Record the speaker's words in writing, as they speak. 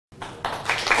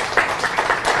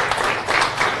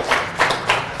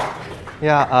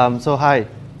Yeah, so hi.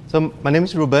 So my name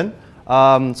is Ruben. What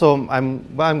I'm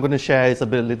going to share is a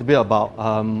little bit about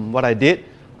what I did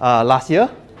last year.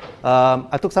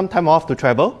 I took some time off to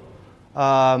travel.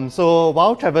 So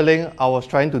while traveling, I was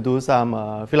trying to do some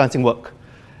freelancing work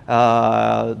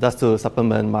just to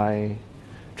supplement my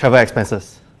travel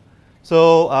expenses.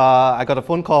 So I got a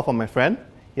phone call from my friend.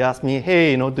 He asked me,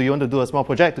 hey, do you want to do a small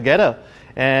project together?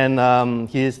 And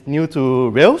he's new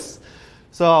to Rails.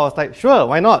 So I was like, sure,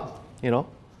 why not?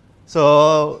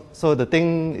 So the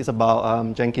thing is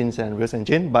about Jenkins and Rails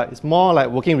Engine, but it's more like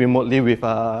working remotely with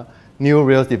new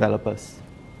Rails developers.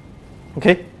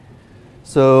 Okay,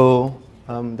 so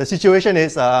the situation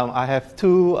is I have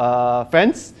two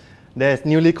friends. There's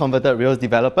newly converted Rails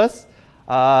developers.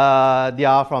 They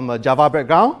are from a Java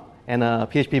background and a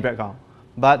PHP background,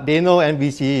 but they know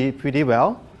MVC pretty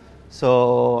well.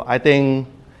 So I think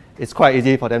it's quite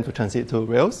easy for them to transit to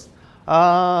Rails.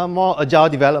 More agile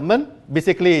development,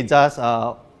 basically it's just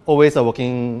always a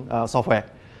working software.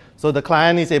 So the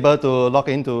client is able to log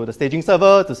into the staging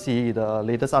server to see the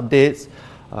latest updates,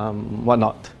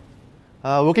 whatnot.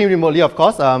 Working remotely, of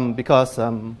course, because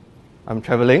I'm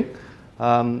traveling.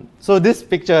 So this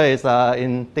picture is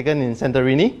taken in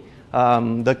Santorini.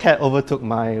 The cat overtook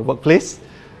my workplace.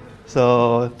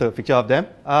 So took a picture of them.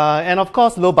 And of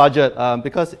course, low budget,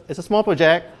 because it's a small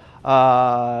project.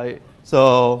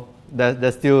 So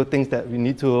there's still things that we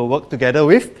need to work together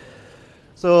with.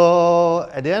 So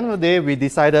at the end of the day, we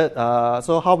decided,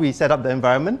 so how we set up the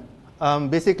environment.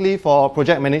 Basically for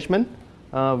project management,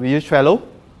 we use Trello.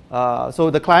 So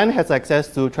the client has access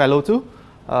to Trello too.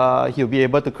 He'll be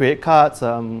able to create cards,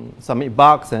 submit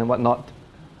bugs and whatnot.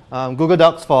 Google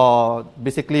Docs for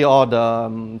basically all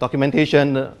the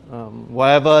documentation,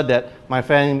 whatever that my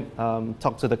friend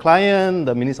talks to the client,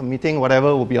 the minutes of meeting,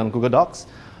 whatever will be on Google Docs.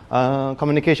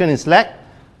 Communication is Slack.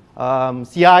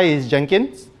 CI is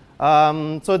Jenkins.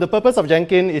 So the purpose of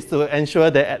Jenkins is to ensure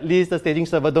that at least the staging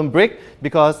server don't break,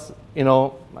 because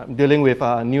I'm dealing with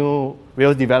a new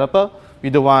Rails developer. We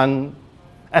don't want,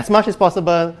 as much as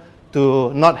possible,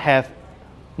 to not have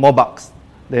more bugs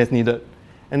than is needed.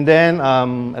 And then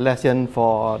Atlassian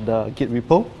for the Git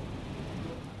repo.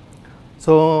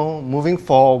 So moving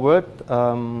forward,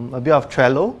 a bit of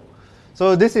Trello.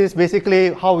 So this is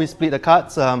basically how we split the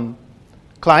cards.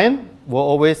 Client will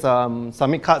always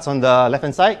submit cards on the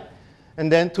left-hand side.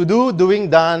 And then to do, doing,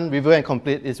 done, review, and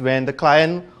complete is when the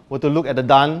client will to look at the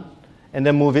done and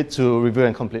then move it to review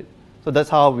and complete. So that's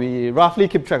how we roughly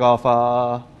keep track of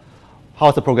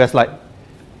how's the progress like.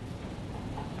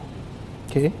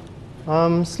 Okay.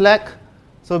 Slack.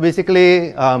 So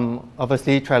basically,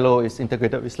 obviously Trello is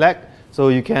integrated with Slack. So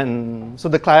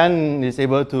the client is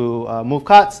able to move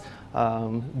cards,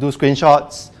 do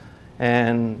screenshots,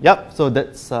 and yep. So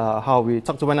that's how we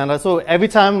talk to one another. So every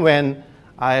time when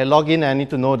I log in, I need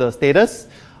to know the status.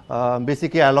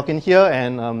 Basically, I log in here,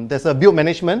 and there's a build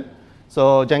management.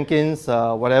 So Jenkins,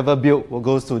 whatever build will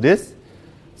goes to this.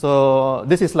 So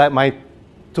this is like my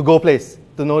to-go place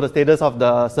to know the status of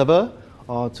the server,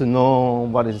 or to know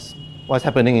what's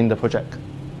happening in the project.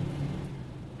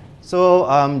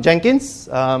 So Jenkins,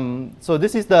 so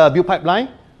this is the build pipeline.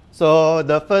 So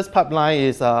the first pipeline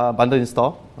is bundle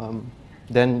install.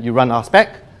 Then you run our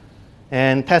spec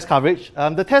and test coverage.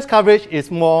 The test coverage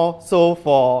is more so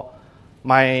for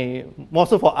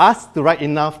us to write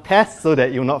enough tests so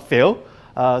that you will not fail.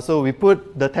 So we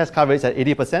put the test coverage at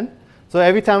 80%. So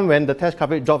every time when the test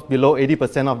coverage drops below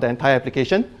 80% of the entire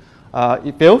application,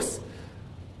 it fails.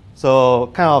 So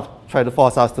kind of try to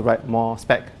force us to write more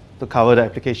spec to cover the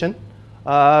application.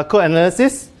 Code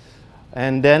analysis,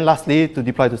 and then lastly to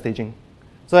deploy to staging.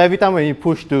 So every time when you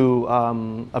push to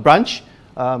a branch,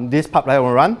 this pipeline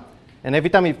will run, and every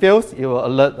time it fails, it will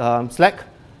alert Slack,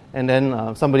 and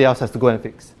then somebody else has to go and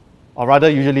fix. Or rather,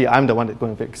 usually I'm the one that go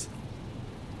and fix.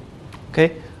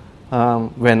 Okay,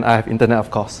 when I have internet,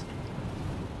 of course.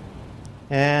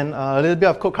 And a little bit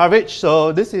of code coverage.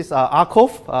 So this is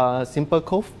rcove, simple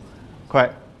cove,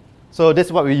 correct. So this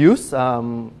is what we use.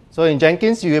 So in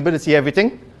Jenkins, you're able to see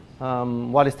everything.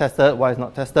 What is tested, what is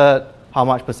not tested, how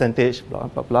much percentage, blah,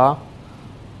 blah, blah.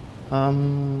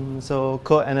 So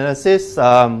code analysis,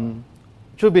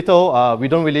 truth be told, we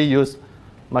don't really use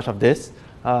much of this.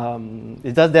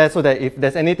 It's just there so that if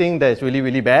there's anything that is really,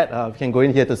 really bad, we can go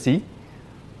in here to see.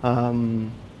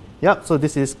 Yeah, so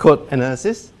this is code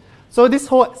analysis. So this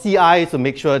whole CI is to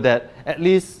make sure that at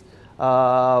least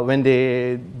when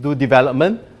they do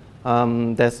development,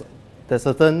 there's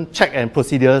certain check and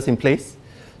procedures in place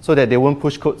so that they won't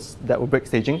push codes that will break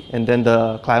staging, and then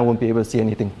the client won't be able to see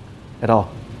anything at all.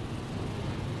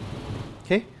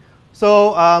 Okay.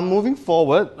 So moving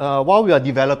forward, while we are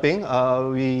developing,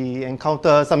 we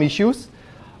encounter some issues.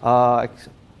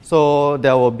 So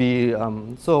there will be,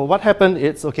 so what happened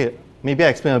is, okay, maybe I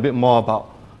explain a bit more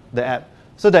about the app.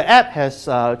 So the app has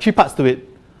 3 parts to it.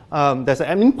 There's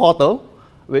an admin portal,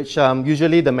 which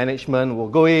usually the management will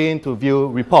go in to view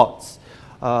reports.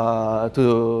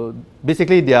 To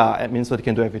basically they are admins, so they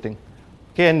can do everything.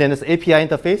 Okay, and then there's API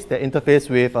interface that interface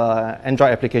with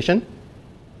Android application.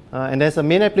 And there's a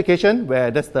main application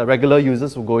where that's the regular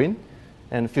users who go in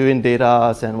and fill in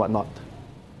data and whatnot.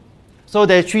 So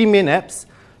there are 3 main apps.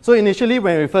 So initially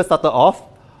when we first started off,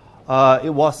 it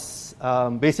was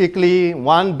basically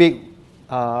one big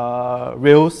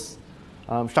Rails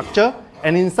structure,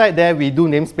 and inside there we do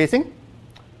namespacing.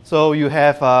 So you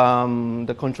have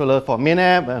the controller for main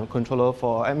app, and controller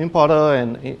for admin portal,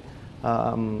 and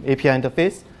API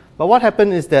interface. But what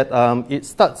happened is that it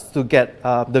starts to get,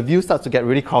 the view starts to get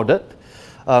really crowded.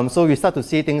 So we start to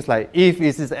see things like, if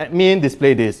it is admin,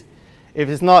 display this. If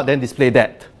it's not, then display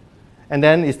that. And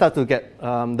then it starts to get,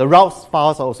 the routes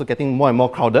files are also getting more and more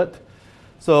crowded.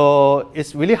 So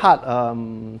it's really hard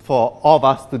for all of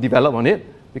us to develop on it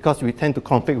because we tend to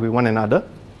conflict with one another.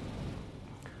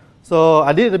 So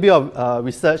I did a bit of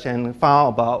research and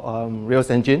found about Rails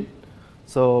Engine.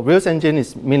 So Rails Engine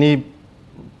is mainly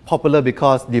popular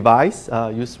because device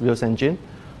use Rails Engine.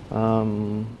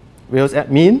 Rails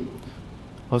admin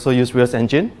also use Rails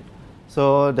Engine.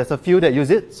 So there's a few that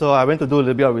use it. So I went to do a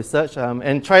little bit of research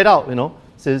and try it out,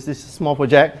 since this is a small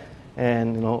project,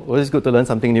 and always good to learn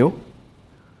something new.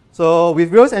 So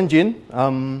with Rails Engine,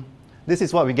 this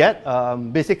is what we get.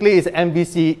 Basically, it's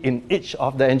MVC in each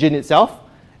of the engine itself,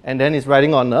 and then it's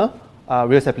riding on a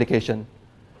Rails application.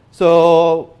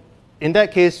 So in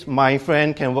that case, my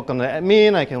friend can work on the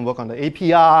admin, I can work on the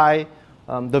API.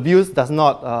 The views does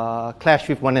not clash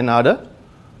with one another.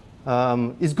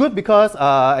 It's good because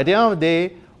at the end of the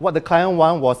day, what the client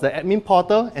wants was the admin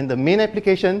portal and the main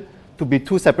application to be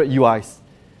 2 separate UIs.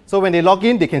 So when they log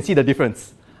in, they can see the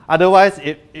difference. Otherwise,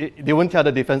 they won't tell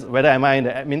the difference whether am I in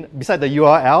the admin. Beside the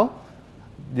URL,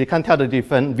 they can't tell the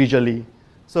difference visually.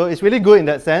 So it's really good in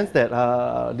that sense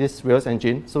that this Rails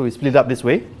engine, so we split up this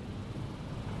way.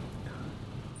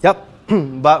 Yep,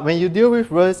 but when you deal with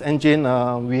Rails engine,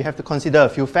 we have to consider a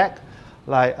few facts.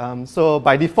 Like, so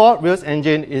by default, Rails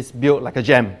engine is built like a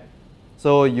gem.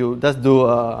 So you just do,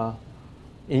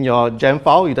 in your gem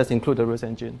file, you just include the Rails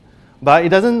engine. But it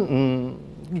doesn't,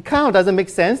 it kind of doesn't make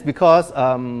sense because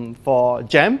for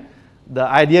gem, the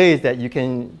idea is that you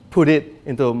can put it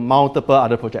into multiple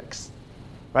other projects,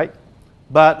 right?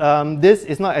 But this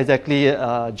is not exactly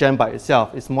a gem by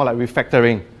itself. It's more like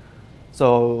refactoring.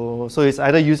 So it's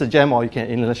either use a gem or you can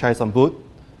initialize on boot.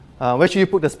 Where should you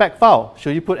put the spec file?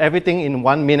 Should you put everything in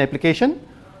one main application,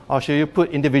 or should you put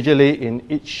individually in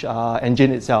each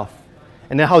engine itself?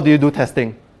 And then how do you do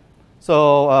testing?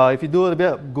 So if you do a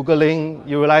bit of Googling,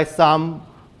 you realize some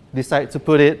decide to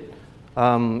put it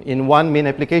in one main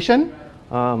application,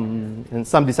 and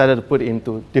some decided to put it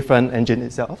into different engine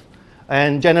itself.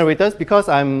 And generators, because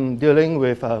I'm dealing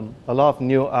with a lot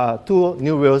of 2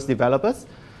 new Rails developers,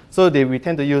 so we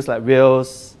tend to use like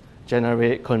Rails,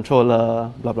 generate,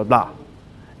 controller, blah, blah, blah.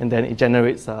 And then it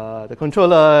generates the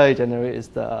controller, it generates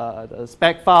the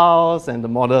spec files and the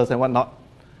models and whatnot.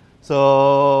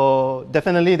 So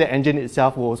definitely the engine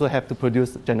itself will also have to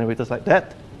produce generators like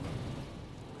that.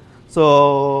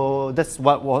 So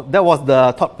that was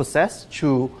the thought process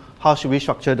through how should we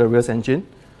structure the Rails engine.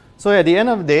 So at the end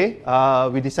of the day,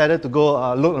 we decided to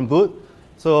go load and boot.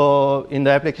 So in the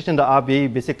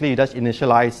application.rb, basically you just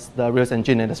initialize the Rails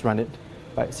engine and just run it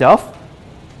by itself.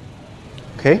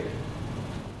 Okay.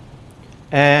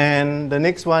 And the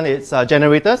next one is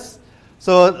generators.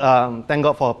 So thank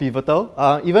God for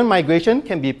Pivotal. Even migration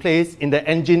can be placed in the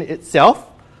engine itself.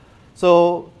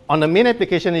 So on the main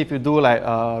application, if you do like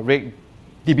rake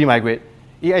db migrate,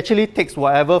 it actually takes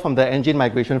whatever from the engine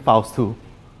migration files too.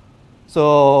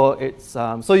 So it's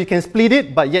so you can split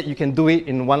it, but yet you can do it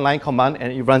in one line command,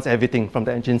 and it runs everything from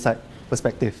the engine side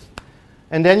perspective.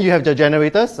 And then you have the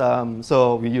generators.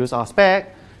 So we use our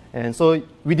spec, and so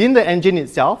within the engine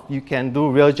itself, you can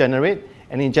do Rails generate,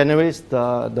 and it generates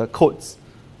the codes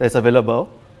that's available.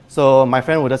 So my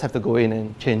friend will just have to go in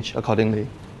and change accordingly.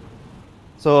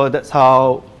 So that's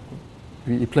how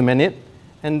we implement it.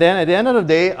 And then at the end of the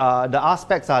day, the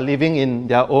aspects are living in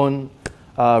their own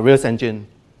Rails engine.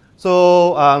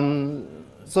 So,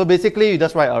 so basically, you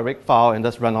just write a rake file and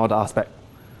just run all the aspects.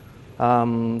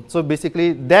 So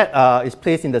basically, that is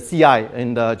placed in the CI,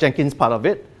 in the Jenkins part of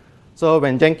it. So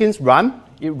when Jenkins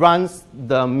it runs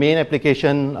the main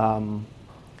application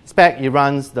spec, it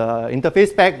runs the interface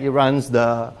spec, it runs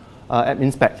the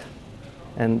admin spec.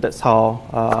 And that's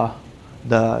how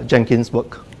the Jenkins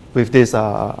work with this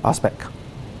aspect.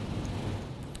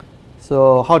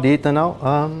 So how did it turn out?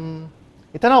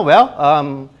 It turned out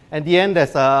well. At the end,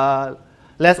 there's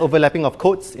less overlapping of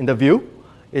codes in the view.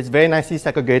 It's very nicely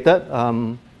segregated.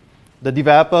 The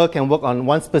developer can work on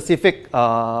one specific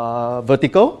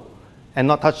vertical and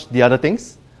not touch the other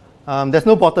things. There's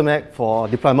no bottleneck for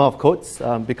deployment of codes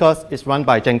because it's run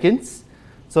by Jenkins.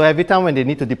 So every time when they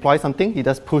need to deploy something, you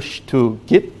just push to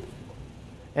Git,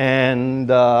 and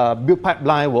the build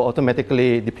pipeline will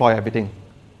automatically deploy everything.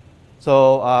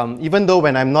 So even though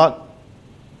when I'm not,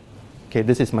 okay,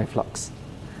 this is my Flux.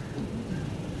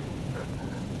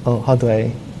 Oh, how do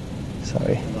I,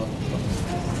 sorry.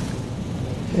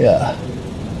 Yeah.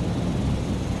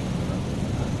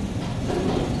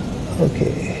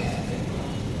 Okay.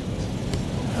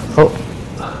 Oh.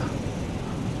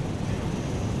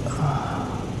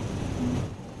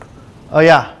 Oh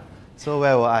yeah. So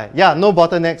where were I? Yeah, no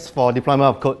bottlenecks for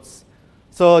deployment of codes.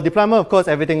 So deployment of codes,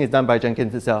 everything is done by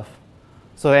Jenkins itself.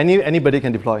 So anybody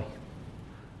can deploy.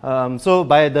 So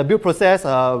by the build process,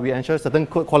 we ensure certain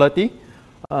code quality.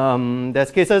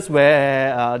 There's cases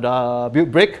where the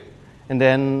build break, and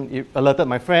then it alerted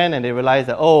my friend, and they realized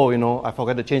that, oh, you know, I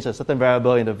forgot to change a certain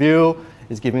variable in the view.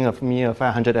 It's giving me a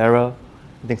 500 error,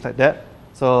 things like that.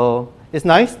 So it's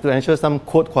nice to ensure some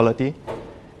code quality.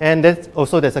 And then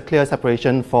also there's a clear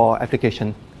separation for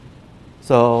application.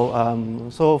 So,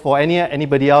 so for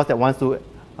anybody else that wants to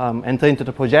enter into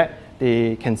the project,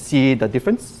 they can see the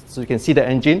difference. So you can see the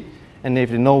engine, and if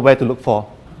they know where to look for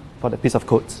the piece of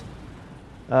code.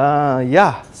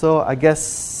 Yeah, so I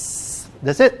guess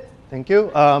that's it. Thank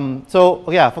you. So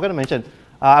yeah, I forgot to mention,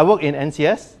 I work in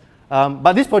NCS,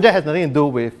 but this project has nothing to do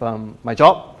with my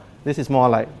job. This is more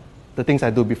like the things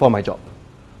I do before my job.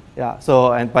 Yeah,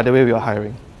 so, and by the way, we are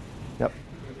hiring. Yep.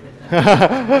 Yep.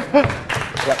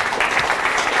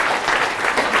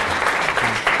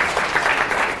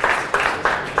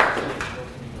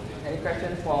 Any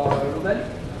questions for Ruben?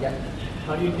 Yeah.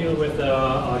 How do you deal with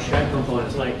shared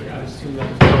components? Like, I assume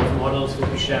that a lot of models will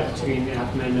be shared between the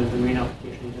admin and the main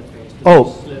application interface.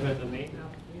 Oh. Live at the main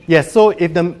application? Yes, so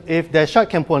if there's shared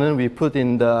component, we put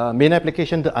in the main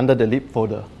application under the lib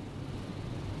folder.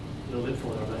 The lib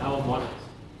folder, but how about models?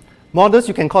 Models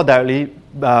you can call directly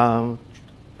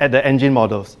at the engine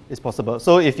models. It's possible.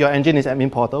 So if your engine is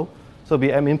admin portal, so be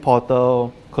admin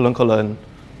portal, :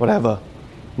 whatever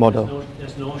model.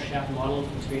 There's no shared model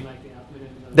between like the admin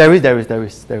and the... There is.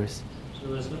 So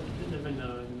there's no live in the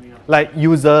main application. Like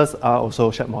users are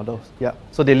also shared models. Yeah.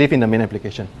 So they live in the main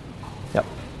application. Yeah.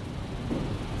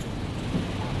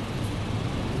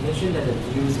 You mentioned that the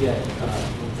views get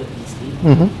loaded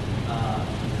easily.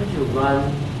 Could you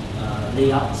run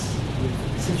layouts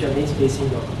since you're namespacing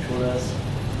your controllers?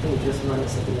 I think you just run a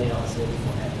certain layout say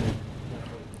for admin.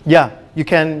 Yeah, you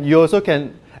can. You also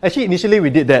can. Actually, initially we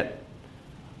did that,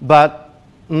 but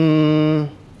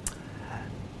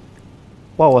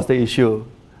what was the issue?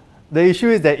 The issue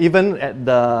is that even at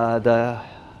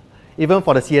even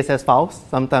for the CSS files,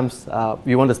 sometimes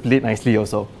we want to split nicely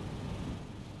also.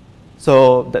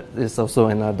 So that is also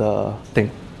another thing.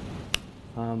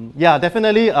 Yeah,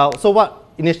 definitely. So what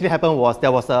initially happened was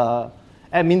there was a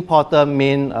admin portal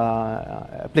main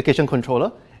application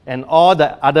controller, and all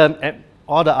the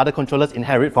other controllers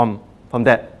inherit from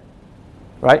that,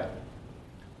 right?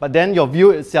 But then your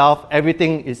view itself,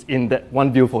 everything is in that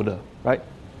one view folder, right?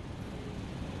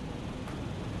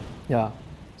 Yeah.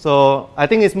 So I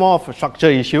think it's more of a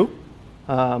structure issue.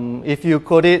 If you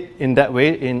code it in that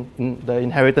way, in the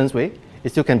inheritance way, it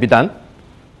still can be done.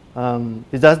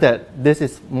 It's just that this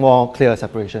is more clear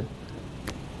separation.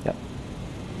 Yeah.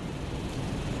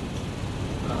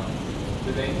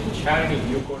 Do the engines share any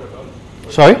view code at all?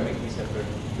 Sorry? Completely separate.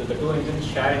 Do the two engines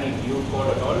share any view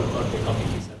code at all, or they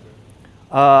completely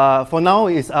separate? For now,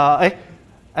 it's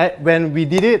when we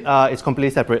did it, it's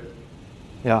completely separate.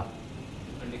 Yeah.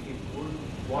 And if you would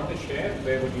want to share,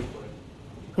 where would you put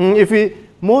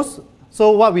it?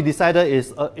 So what we decided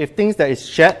is if things that is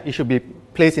shared, it should be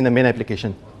placed in the main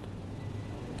application.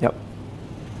 Yep.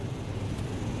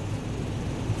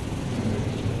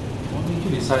 What made you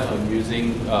decide on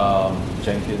using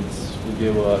Jenkins?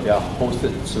 There are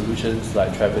hosted solutions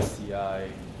like Travis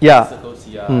CI, Yeah, Circle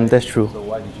CI. that's true. So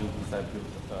why did you decide to use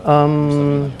something on your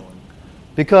own?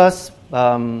 Because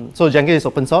so Jenkins is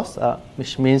open source,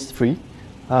 which means free.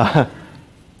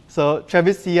 So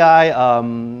Travis CI,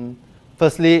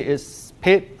 firstly, is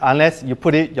paid unless you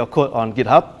put your code on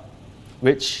GitHub,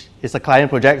 which is a client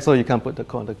project, so you can't put the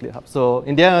code on the GitHub. So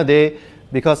in the end of the day,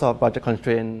 because of budget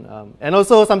constraint, and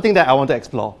also something that I want to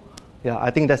explore. yeah,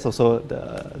 I think that's also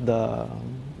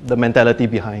the mentality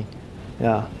behind.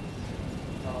 Yeah.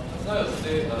 So you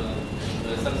say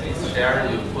something is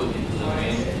shared, you put into the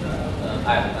main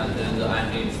app, and then the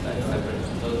engine is like separate.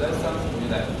 So that sounds to me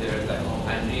like there's like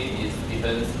engine is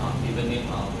depending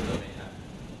on the main app.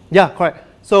 Yeah, correct.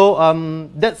 So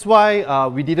that's why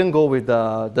we didn't go with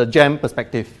the gem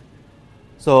perspective.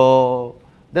 So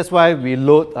that's why we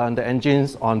load the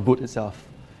engines on boot itself.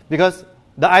 Because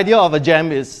the idea of a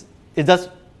gem is it's just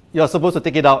you're supposed to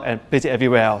take it out and place it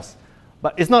everywhere else.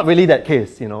 But it's not really that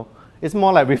case, you know. It's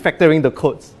more like refactoring the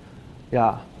codes.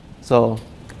 Yeah. So,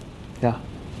 yeah.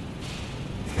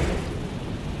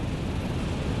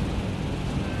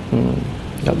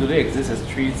 So do they exist as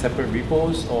 3 separate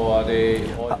repos, or are they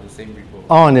all in the same repo?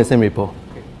 All in the same repo.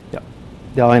 Okay. Yeah.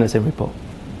 They're all in the same repo.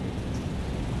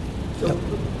 So,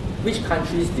 which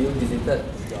countries do you visited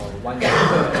your 1 year?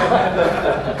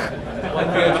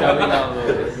 1 year traveling out.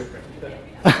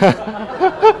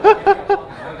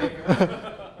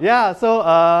 Yeah,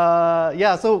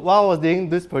 so while I was doing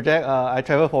this project, I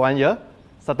traveled for 1 year.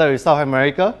 Started with South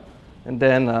America, and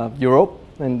then Europe,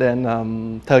 and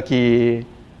then Turkey,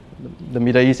 the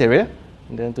Middle East area,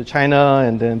 and then to China,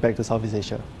 and then back to Southeast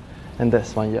Asia. And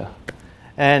that's 1 year.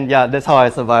 And yeah, that's how I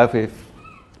survived with.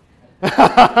 For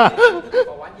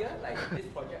 1 year? Like this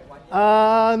project 1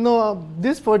 year? No,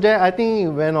 this project, I think it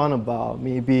went on about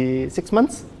maybe 6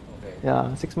 months. Okay.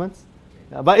 Yeah, 6 months.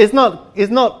 Yeah, but it's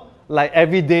not like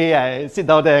every day I sit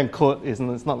down there and code. It's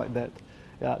not like that.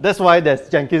 Yeah, that's why there's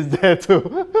Jenkins there to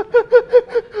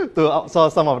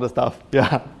outsource some of the stuff.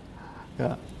 Yeah,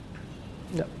 yeah,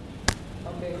 yeah.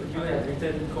 Okay, you have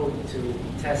written code to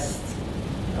test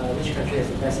which country has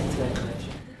the best internet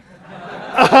connection.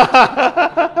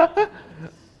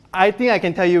 I think I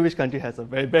can tell you which country has a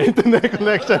very bad internet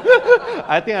connection.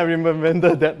 I think I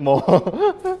remember that more.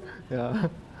 Yeah,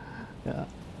 yeah.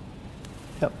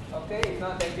 Yep. Okay, if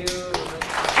not, thank you.